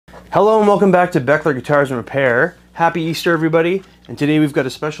Hello and welcome back to Beckler Guitars and Repair. Happy Easter, everybody. And today we've got a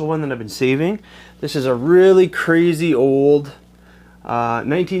special one that I've been saving. This is a really crazy old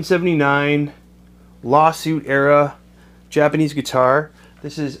 1979 lawsuit era Japanese guitar.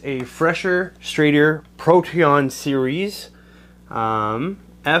 This is a Fresher Straighter Protean series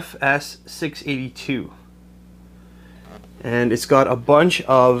FS-682. And it's got a bunch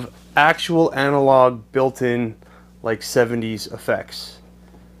of actual analog built-in like 70s effects.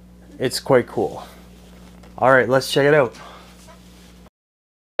 It's quite cool. All right, let's check it out.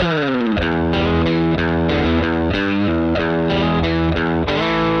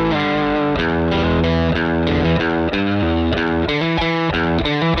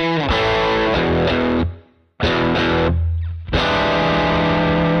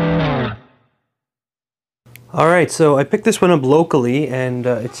 All right, so I picked this one up locally, and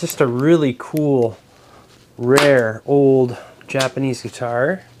it's just a really cool, rare, old Japanese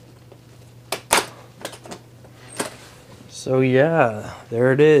guitar. So yeah,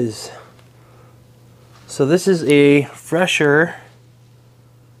 there it is. So this is a Fresher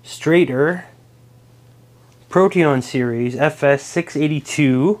Straighter Protean series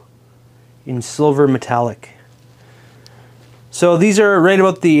FS-682 in silver metallic. So these are right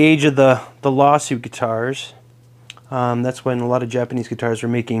about the age of the lawsuit guitars. That's when a lot of Japanese guitars were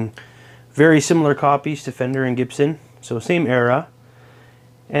making very similar copies to Fender and Gibson. So same era.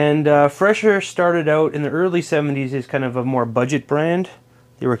 And Fresher started out in the early 70s as kind of a more budget brand.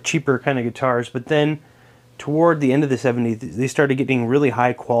 They were cheaper kind of guitars, but then toward the end of the 70s they started getting really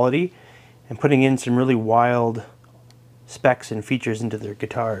high quality and putting in some really wild specs and features into their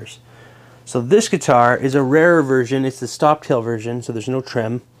guitars. So this guitar is a rarer version. It's the stop-tail version, so there's no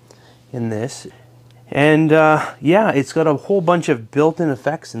trem in this. And yeah, it's got a whole bunch of built-in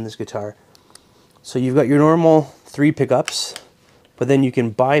effects in this guitar. So you've got your normal 3 pickups, but then you can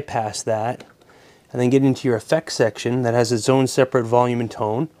bypass that and then get into your effects section that has its own separate volume and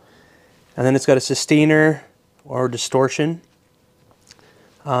tone. And then it's got a sustainer or distortion,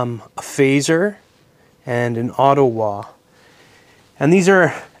 a phaser, and an auto wah. And these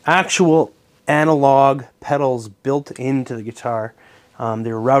are actual analog pedals built into the guitar.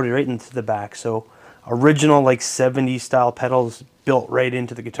 They were routed right into the back. So original like 70s style pedals built right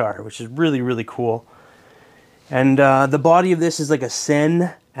into the guitar, which is really, really cool. And the body of this is like a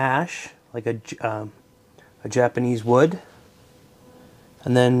sen ash, like a Japanese wood.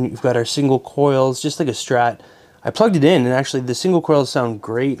 And then you've got our single coils, just like a Strat. I plugged it in, and actually the single coils sound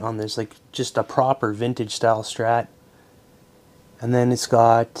great on this, like just a proper vintage style Strat. And then it's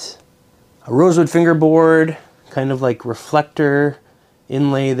got a rosewood fingerboard, kind of like reflector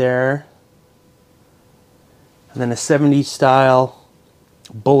inlay there. And then a 70s style,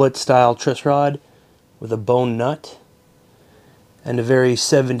 bullet style truss rod with a bone nut. And a very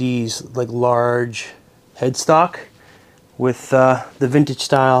 70s, like large headstock with the vintage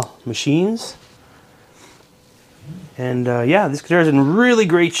style machines. And yeah, this guitar is in really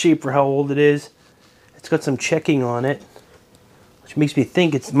great shape for how old it is. It's got some checking on it, which makes me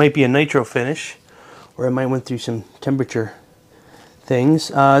think it might be a nitro finish, or it might went through some temperature things.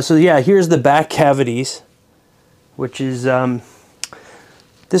 So yeah, here's the back cavities, which is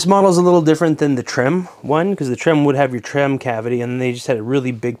this model is a little different than the Trem one, because the Trem would have your Trem cavity, and then they just had a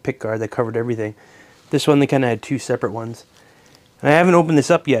really big pickguard that covered everything. This one, they kind of had 2 separate ones. And I haven't opened this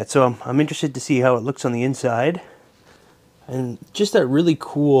up yet, so I'm interested to see how it looks on the inside. And just that really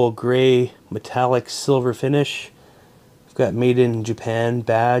cool gray metallic silver finish. We've got Made in Japan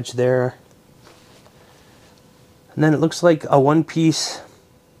badge there. And then it looks like a one-piece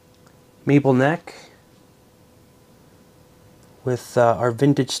maple neck with our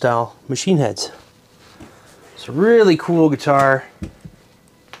vintage style machine heads. It's a really cool guitar.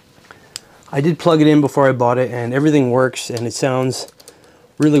 I did plug it in before I bought it, and everything works, and it sounds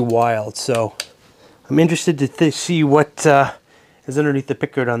really wild. So I'm interested to see what is underneath the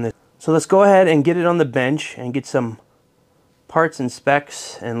pickguard on this. So let's go ahead and get it on the bench and get some parts and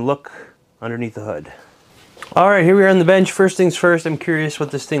specs and look underneath the hood. Alright, here we are on the bench. First things first, I'm curious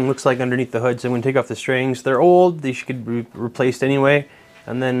what this thing looks like underneath the hood, so I'm going to take off the strings. They're old, they should be replaced anyway.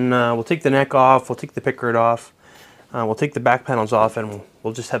 And then we'll take the neck off, we'll take the pickguard off, we'll take the back panels off, and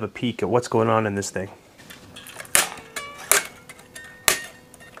we'll just have a peek at what's going on in this thing.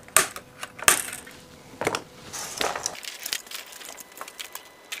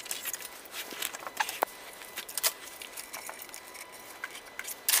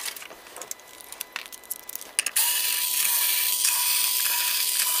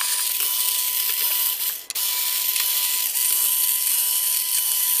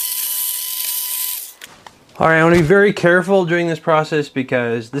 All right, I want to be very careful during this process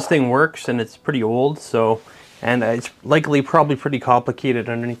because this thing works and it's pretty old, so, and it's likely probably pretty complicated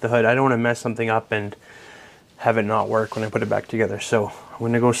underneath the hood. I don't want to mess something up and have it not work when I put it back together, so I'm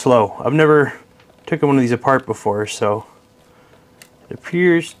going to go slow. I've never taken one of these apart before, so it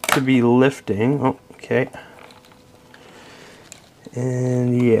appears to be lifting. Oh, okay.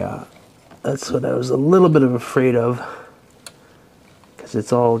 And yeah, that's what I was a little bit afraid of, because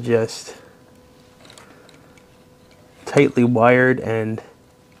it's all just tightly wired and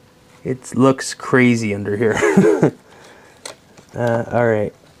it looks crazy under here.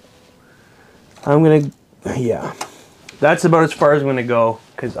 Alright, I'm gonna, yeah, that's about as far as I'm gonna go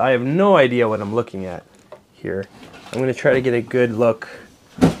because I have no idea what I'm looking at here. I'm gonna try to get a good look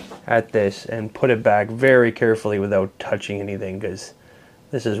at this and put it back very carefully without touching anything because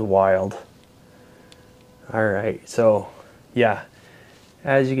this is wild. Alright, so yeah,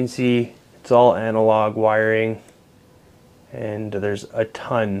 as you can see, it's all analog wiring. And there's a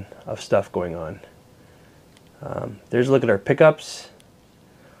ton of stuff going on. There's a look at our pickups.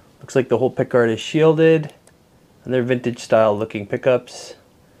 Looks like the whole pickguard is shielded, and they're vintage style looking pickups.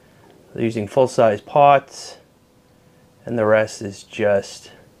 They're using full-size pots, and the rest is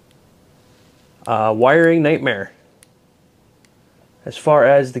just wiring nightmare. As far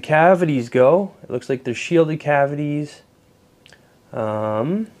as the cavities go, it looks like there's shielded cavities,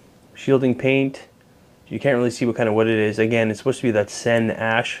 shielding paint. You can't really see what kind of wood it is. Again, it's supposed to be that Sen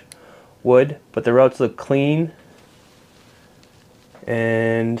ash wood, but the routs look clean.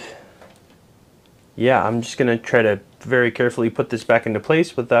 And yeah, I'm just gonna try to very carefully put this back into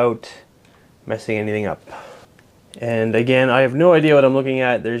place without messing anything up. And again, I have no idea what I'm looking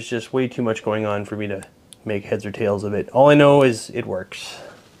at. There's just way too much going on for me to make heads or tails of it. All I know is it works.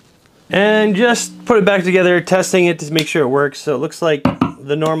 And just put it back together, testing it to make sure it works. So it looks like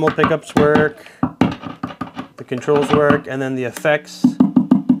the normal pickups work. The controls work, and then the effects.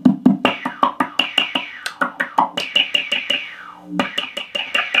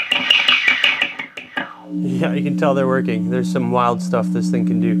 Yeah, you can tell they're working. There's some wild stuff this thing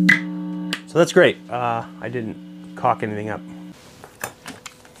can do. So that's great. I didn't cock anything up.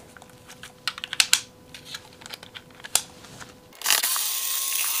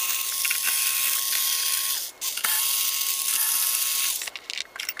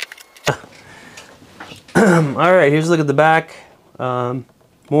 Alright, here's a look at the back.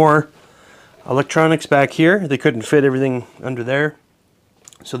 More electronics back here. They couldn't fit everything under there,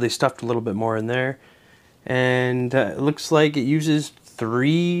 so they stuffed a little bit more in there. And it looks like it uses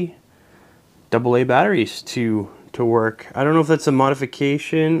 3 AA batteries to work. I don't know if that's a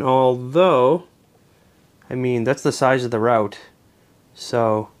modification, although, I mean, that's the size of the route.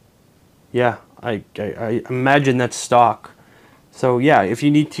 So, yeah, I imagine that's stock. So yeah, if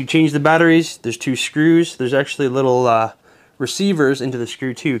you need to change the batteries, there's 2 screws. There's actually little receivers into the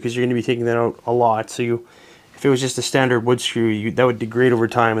screw too, because you're going to be taking that out a lot. So if it was just a standard wood screw, that would degrade over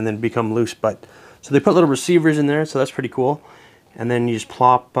time and then become loose. But so they put little receivers in there, so that's pretty cool. And then you just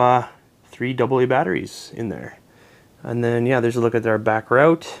plop 3 AA batteries in there. And then yeah, there's a look at our back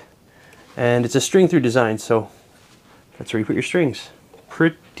route, and it's a string through design, so that's where you put your strings.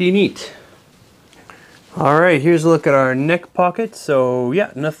 Pretty neat. Alright, here's a look at our neck pocket. So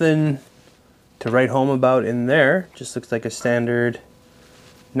yeah, nothing to write home about in there. Just looks like a standard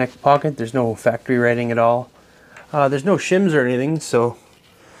neck pocket. There's no factory writing at all. There's no shims or anything, so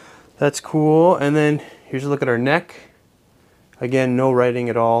that's cool. And then here's a look at our neck. Again, no writing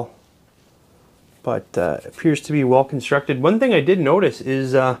at all, but appears to be well constructed. One thing I did notice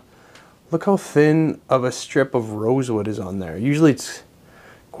is look how thin of a strip of rosewood is on there. Usually it's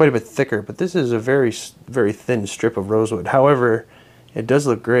quite a bit thicker, but this is a very, very thin strip of rosewood. However, it does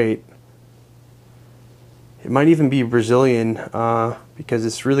look great. It might even be Brazilian because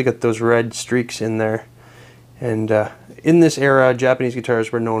it's really got those red streaks in there. And in this era, Japanese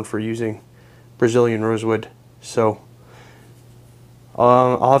guitars were known for using Brazilian rosewood. So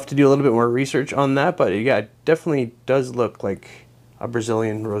I'll have to do a little bit more research on that, but yeah, it definitely does look like a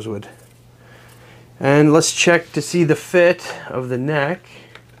Brazilian rosewood. And let's check to see the fit of the neck.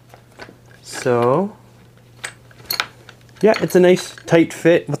 So yeah, it's a nice tight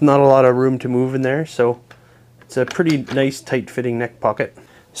fit with not a lot of room to move in there, so it's a pretty nice tight fitting neck pocket.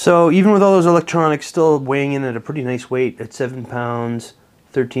 So even with all those electronics still weighing in at a pretty nice weight at 7 pounds,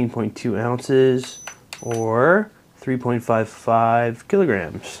 13.2 ounces, or 3.55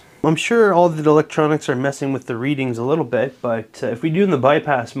 kilograms. I'm sure all the electronics are messing with the readings a little bit, but if we do in the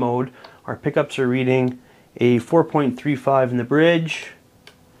bypass mode, our pickups are reading a 4.35 in the bridge,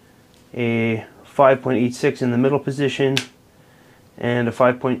 a 5.86 in the middle position, and a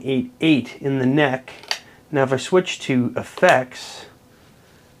 5.88 in the neck. Now if I switch to effects,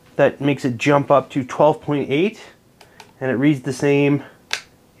 that makes it jump up to 12.8, and it reads the same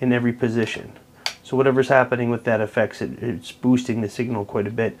in every position. So whatever's happening with that effects, it's boosting the signal quite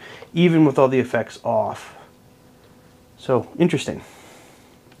a bit, even with all the effects off. So interesting.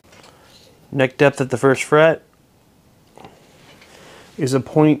 Neck depth at the first fret is a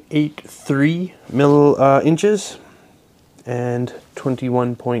 0.83 inches and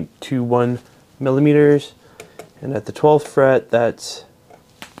 21.21 millimeters. And at the 12th fret, that's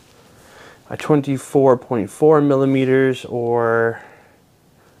a 24.4 millimeters or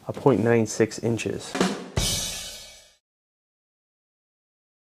a 0.96 inches.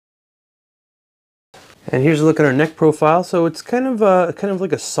 And here's a look at our neck profile. So it's kind of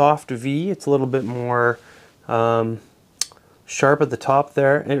like a soft V. It's a little bit more sharp at the top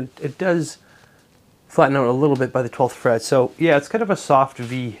there, and it does flatten out a little bit by the 12th fret. So yeah, it's kind of a soft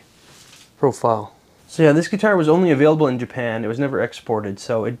V profile. So yeah, this guitar was only available in Japan. It was never exported.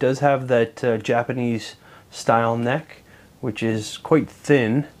 So it does have that Japanese style neck, which is quite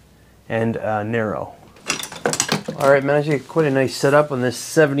thin and narrow. All right, managed to get quite a nice setup on this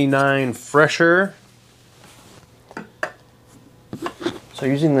 79 Fresher. So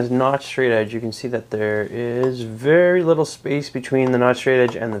using this notch straight edge, you can see that there is very little space between the notch straight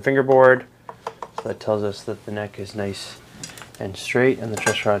edge and the fingerboard. So that tells us that the neck is nice and straight and the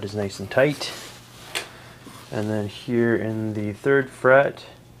truss rod is nice and tight. And then here in the 3rd fret,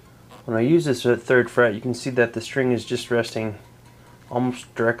 when I use this 3rd fret, you can see that the string is just resting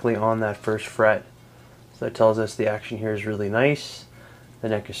almost directly on that 1st fret. So that tells us the action here is really nice. The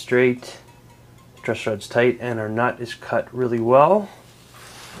neck is straight, the truss rod's tight, and our nut is cut really well.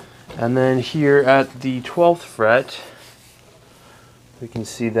 And then here at the 12th fret, we can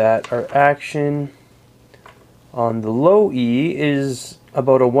see that our action on the low E is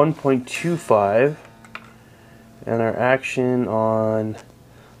about a 1.25, and our action on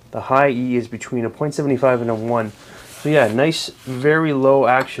the high E is between a 0.75 and a 1. So yeah, nice, very low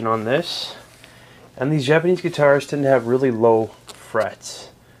action on this. And these Japanese guitars tend to have really low frets,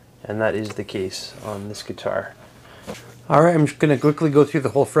 and that is the case on this guitar. Alright, I'm just going to quickly go through the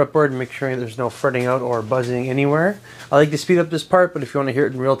whole fretboard and make sure there's no fretting out or buzzing anywhere. I like to speed up this part, but if you want to hear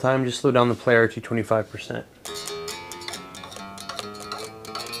it in real time, just slow down the player to 25%.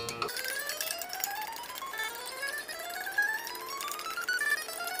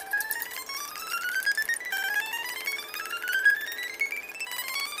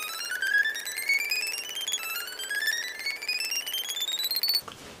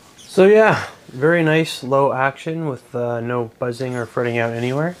 So yeah, very nice low action with no buzzing or fretting out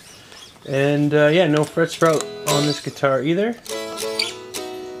anywhere. And yeah, no fret sprout on this guitar either.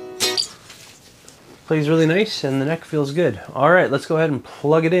 Plays really nice and the neck feels good. Alright, let's go ahead and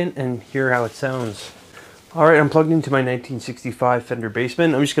plug it in and hear how it sounds. Alright, I'm plugged into my 1965 Fender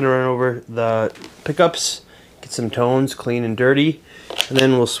Bassman. I'm just going to run over the pickups, get some tones clean and dirty, and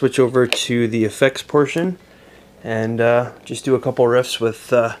then we'll switch over to the effects portion and just do a couple riffs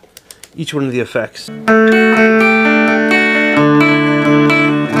with each one of the effects.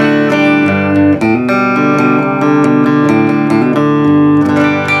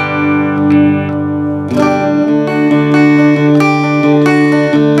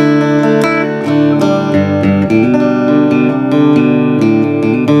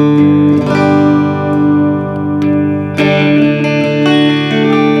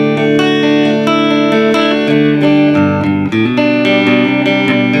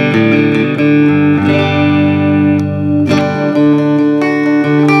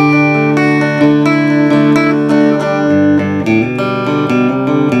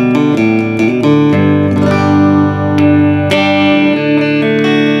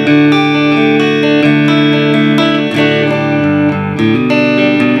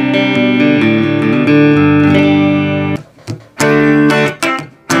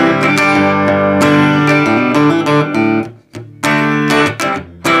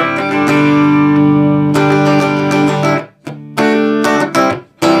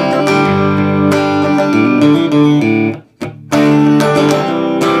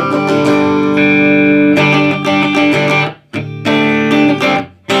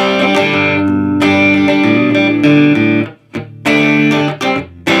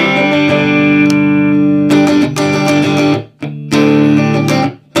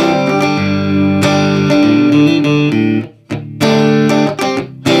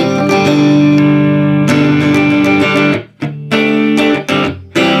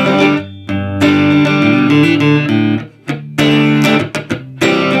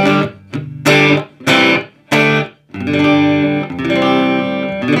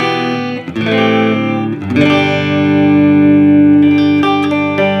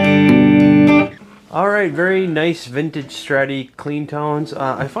 Alright, very nice vintage Stratty clean tones.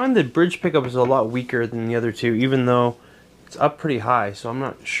 I find the bridge pickup is a lot weaker than the other two, even though it's up pretty high, so I'm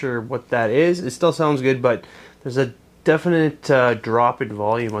not sure what that is. It still sounds good, but there's a definite drop in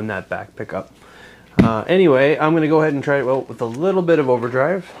volume on that back pickup. Anyway, I'm going to go ahead and try it out with a little bit of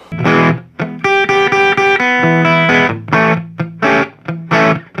overdrive.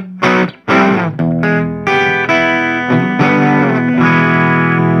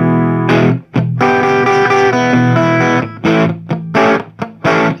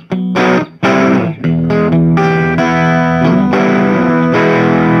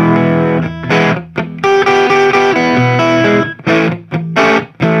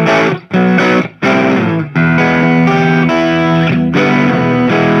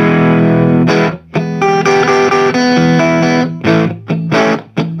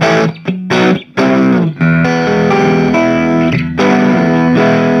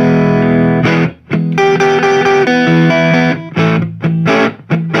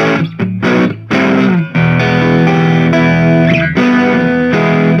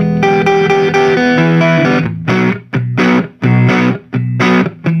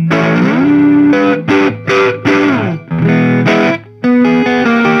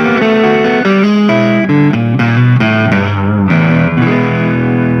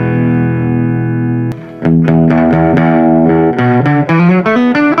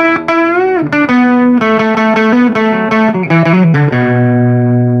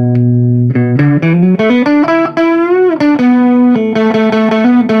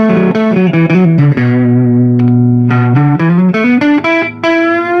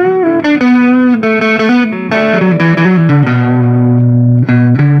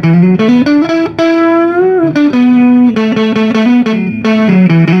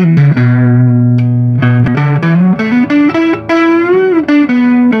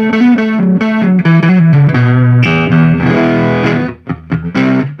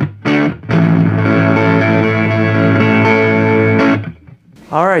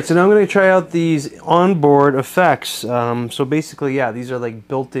 Alright, so now I'm going to try out these onboard effects. So basically, yeah, these are like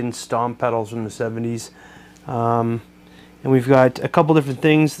built-in stomp pedals from the 70s. And we've got a couple different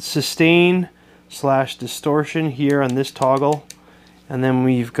things. Sustain / distortion here on this toggle. And then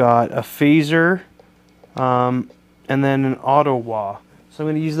we've got a phaser. And then an auto wah. So I'm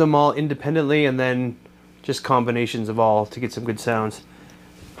going to use them all independently and then just combinations of all to get some good sounds.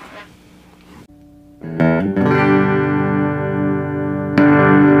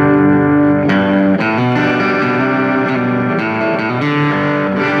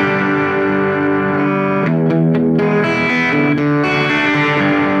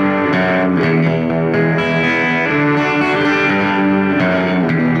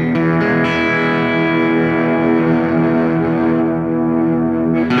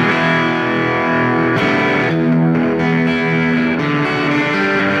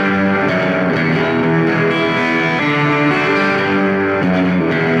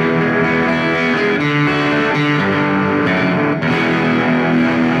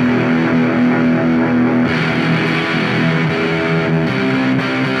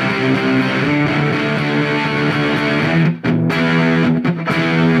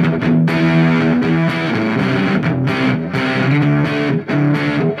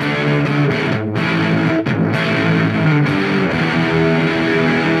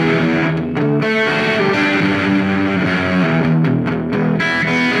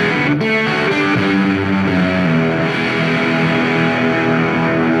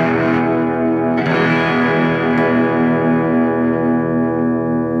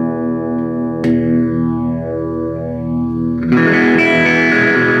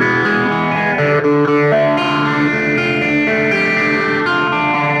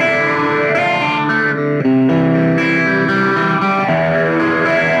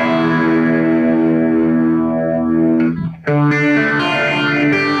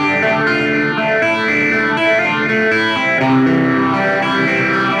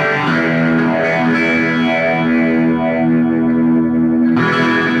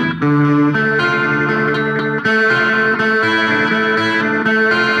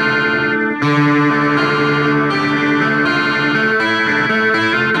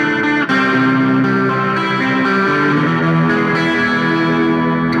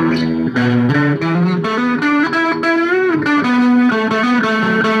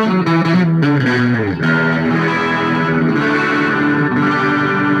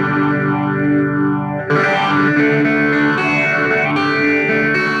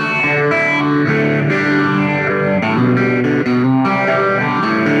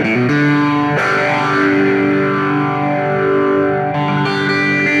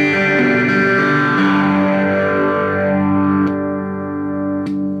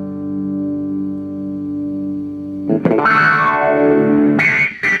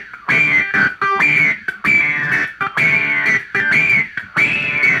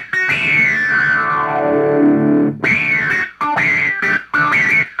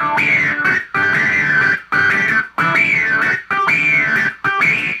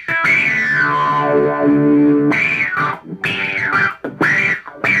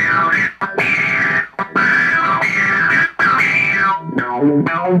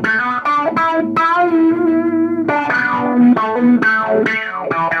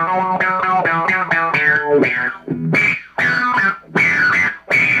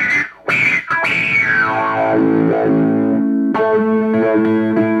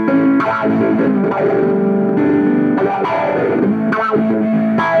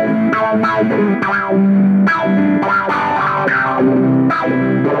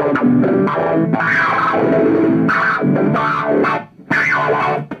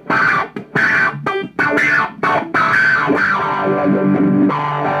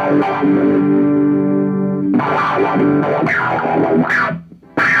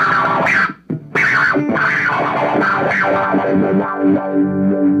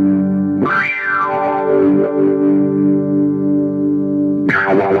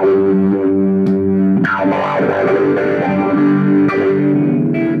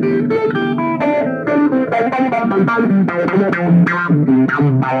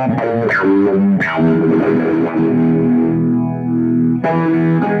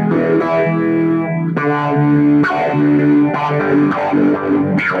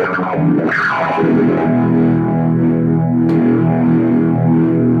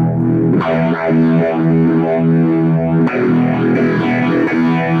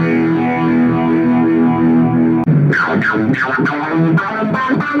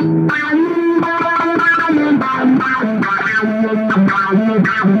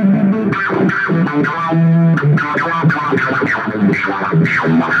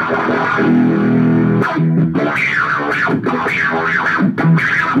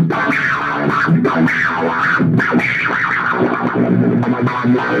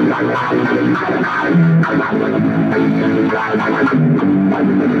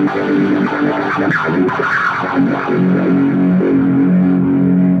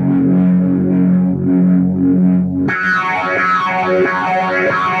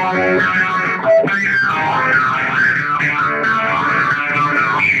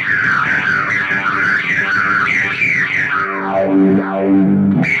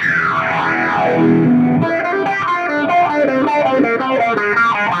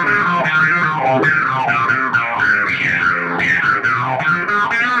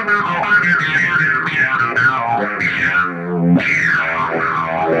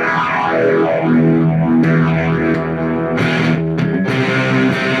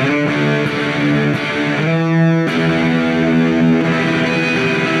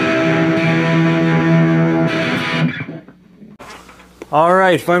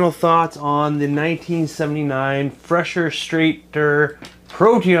 Alright, final thoughts on the 1979 fresher, straighter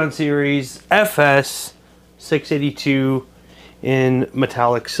Protean series FS-682 in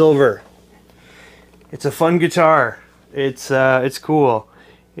metallic silver. It's a fun guitar. It's cool.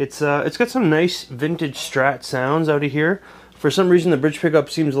 It's got some nice vintage Strat sounds out of here. For some reason the bridge pickup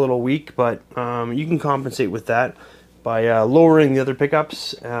seems a little weak, but you can compensate with that by lowering the other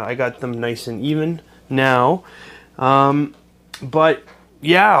pickups. I got them nice and even now. But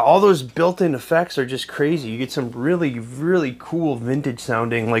yeah, all those built-in effects are just crazy. You get some really, really cool vintage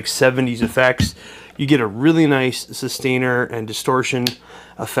sounding, like 70s effects. You get a really nice sustainer and distortion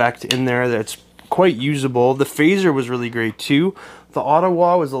effect in there that's quite usable. The phaser was really great too. The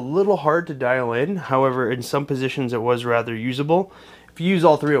auto-wah was a little hard to dial in. However, in some positions it was rather usable. If you use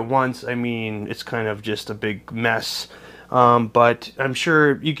all three at once, I mean, it's kind of just a big mess. But I'm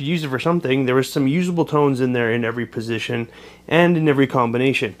sure you could use it for something. There was some usable tones in there in every position and in every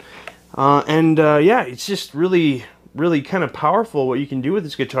combination. Yeah, it's just really, really kind of powerful what you can do with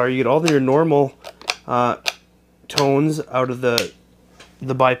this guitar. You get all your normal tones out of the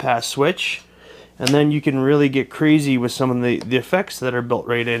bypass switch, and then you can really get crazy with some of the effects that are built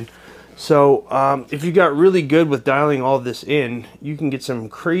right in. So if you got really good with dialing all this in, you can get some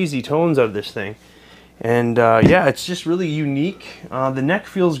crazy tones out of this thing. And yeah, it's just really unique. The neck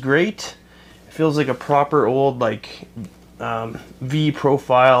feels great. It feels like a proper old like V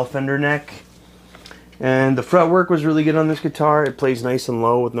profile Fender neck. And the fretwork was really good on this guitar. It plays nice and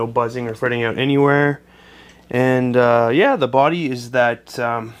low with no buzzing or fretting out anywhere. And yeah, the body is that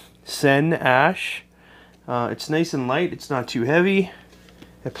Sen Ash. It's nice and light. It's not too heavy.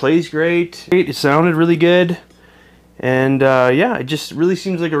 It plays great. It sounded really good. And yeah, it just really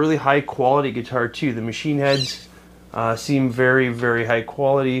seems like a really high quality guitar too. The machine heads seem very, very high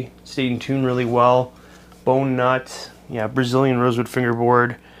quality. Stayed in tune really well. Bone nut, yeah, Brazilian rosewood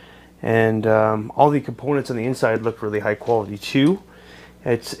fingerboard, and all the components on the inside look really high quality too.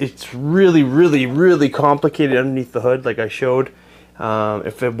 It's really, really, really complicated underneath the hood, like I showed.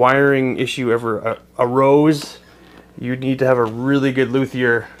 If a wiring issue ever arose, you'd need to have a really good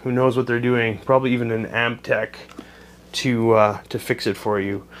luthier who knows what they're doing, probably even an amp tech, to fix it for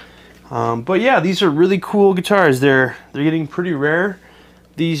you. But yeah, these are really cool guitars. They're getting pretty rare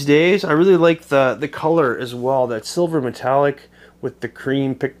these days. I really like the color as well. That silver metallic with the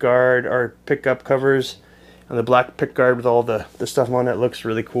cream pickguard or pickup covers, and the black pickguard with all the stuff on it looks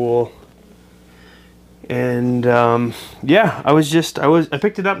really cool. And yeah, I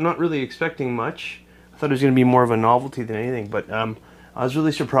picked it up not really expecting much. I thought it was going to be more of a novelty than anything, but I was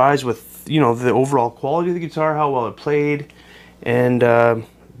really surprised with, you know, the overall quality of the guitar, how well it played, and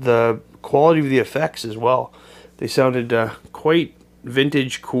the quality of the effects as well. They sounded quite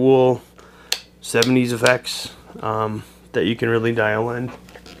vintage, cool 70s effects that you can really dial in.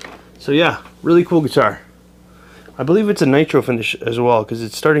 So yeah, really cool guitar. I believe it's a nitro finish as well, because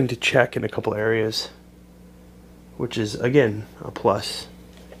it's starting to check in a couple areas, which is again a plus.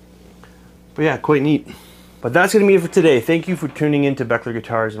 But yeah, quite neat. But that's going to be it for today. Thank you for tuning in to Beckler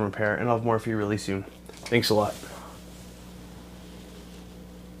Guitars and Repair, and I'll have more for you really soon. Thanks a lot.